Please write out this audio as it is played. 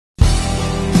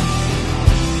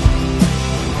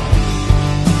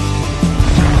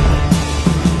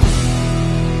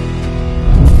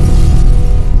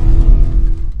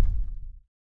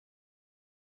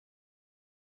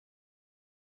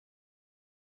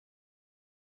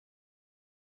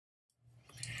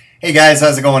Hey guys,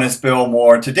 how's it going? It's Bill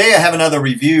Moore. Today I have another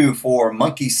review for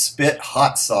Monkey Spit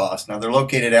Hot Sauce. Now they're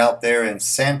located out there in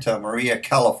Santa Maria,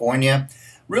 California.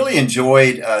 Really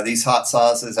enjoyed these hot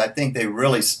sauces. I think they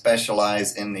really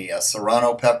specialize in the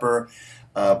serrano pepper,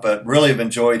 but really have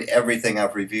enjoyed everything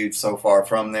I've reviewed so far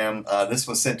from them. This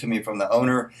was sent to me from the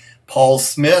owner, Paul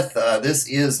Smith. This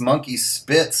is Monkey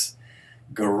Spit's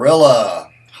Gorilla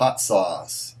Hot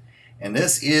Sauce. And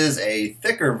this is a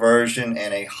thicker version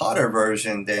and a hotter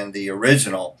version than the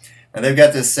original. Now they've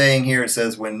got this saying here, it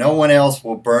says, when no one else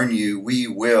will burn you, we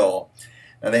will.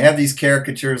 Now they have these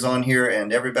caricatures on here,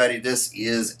 and everybody, this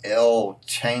is El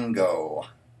Chango.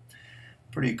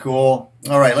 Pretty cool.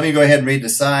 Alright, let me go ahead and read the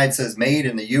side. It says, made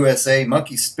in the USA,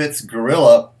 Monkey Spit's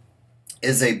Gorilla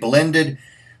is a blended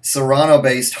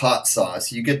serrano-based hot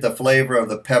sauce. You get the flavor of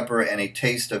the pepper and a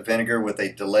taste of vinegar with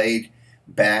a delayed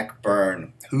back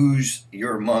burn. Who's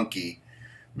your monkey?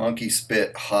 Monkey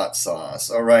Spit hot sauce.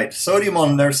 All right, sodium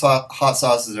on their hot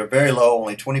sauces are very low,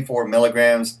 only 24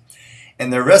 milligrams,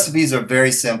 and their recipes are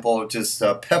very simple, just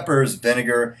peppers,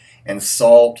 vinegar, and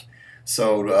salt.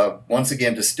 So once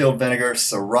again, distilled vinegar,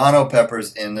 serrano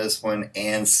peppers in this one,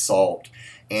 and salt.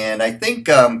 And I think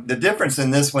the difference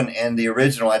in this one and the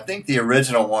original, I think the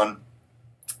original one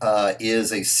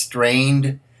is a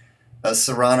strained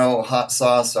serrano hot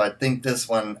sauce. So I think this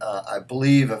one, I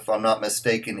believe, if I'm not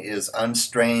mistaken, is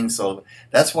unstrained. So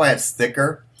that's why it's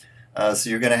thicker. So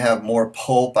you're going to have more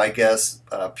pulp, I guess,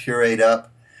 pureed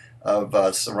up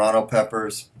of serrano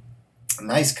peppers.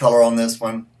 Nice color on this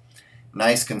one.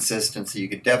 Nice consistency. You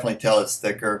can definitely tell it's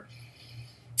thicker.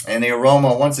 And the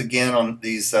aroma, once again, on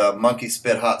these Monkey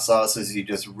Spit hot sauces, you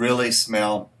just really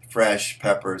smell fresh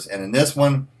peppers. And in this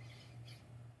one,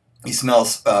 you smell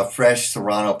fresh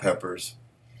serrano peppers.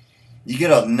 You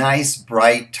get a nice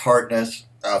bright tartness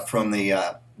from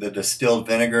the distilled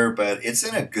vinegar, but it's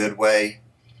in a good way.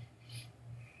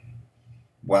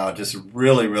 Wow, just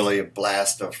really a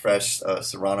blast of fresh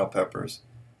serrano peppers.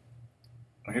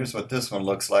 Well, here's what this one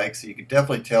looks like. So you can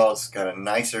definitely tell it's got a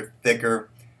nicer, thicker,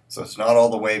 so it's not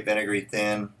all the way vinegary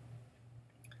thin.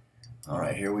 All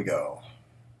right, here we go.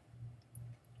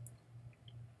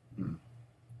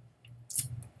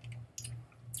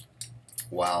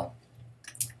 Wow,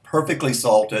 perfectly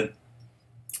salted.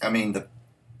 I mean,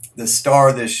 the star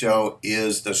of this show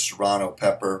is the serrano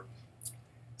pepper,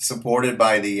 supported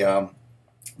by the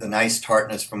nice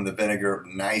tartness from the vinegar.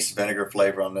 Nice vinegar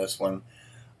flavor on this one.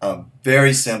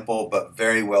 Very simple, but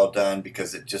very well done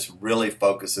because it just really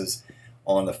focuses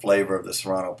on the flavor of the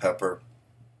serrano pepper.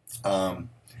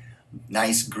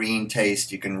 Nice green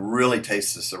taste. You can really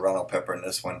taste the serrano pepper in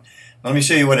this one. Let me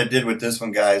show you what I did with this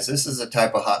one, guys. This is a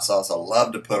type of hot sauce I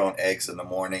love to put on eggs in the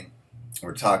morning,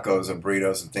 or tacos and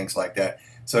burritos and things like that.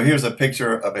 So here's a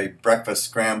picture of a breakfast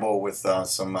scramble with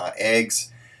some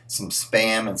eggs, some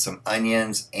Spam, and some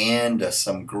onions, and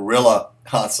some Gorilla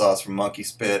hot sauce from Monkey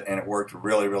Spit, and it worked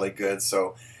really good.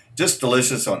 So just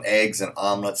delicious on eggs and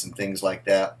omelets and things like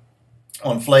that.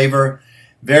 On flavor,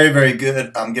 very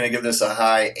good. I'm going to give this a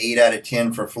high 8 out of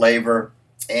 10 for flavor.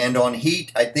 And on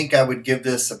heat, I think I would give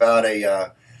this about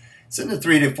a, it's in the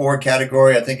 3 to 4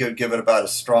 category. I think I would give it about a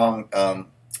strong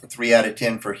 3 out of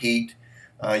 10 for heat.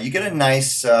 You get a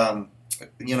nice, you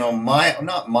know,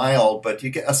 not mild, but you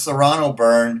get a serrano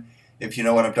burn, if you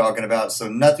know what I'm talking about. So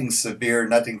nothing severe,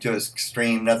 nothing too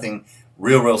extreme, nothing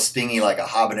real stingy like a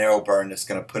habanero burn that's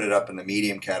going to put it up in the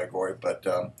medium category. But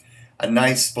a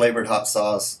nice flavored hot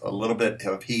sauce, a little bit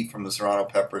of heat from the serrano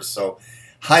peppers. So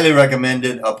highly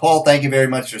recommended. Paul, thank you very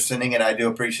much for sending it. I do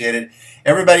appreciate it.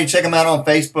 Everybody check them out on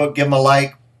Facebook. Give them a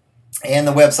like. And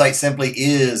the website simply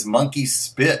is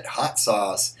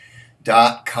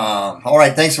monkeyspithotsauce.com. All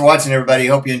right, thanks for watching, everybody.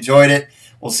 Hope you enjoyed it.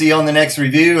 We'll see you on the next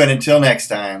review. And until next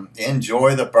time,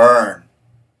 enjoy the burn.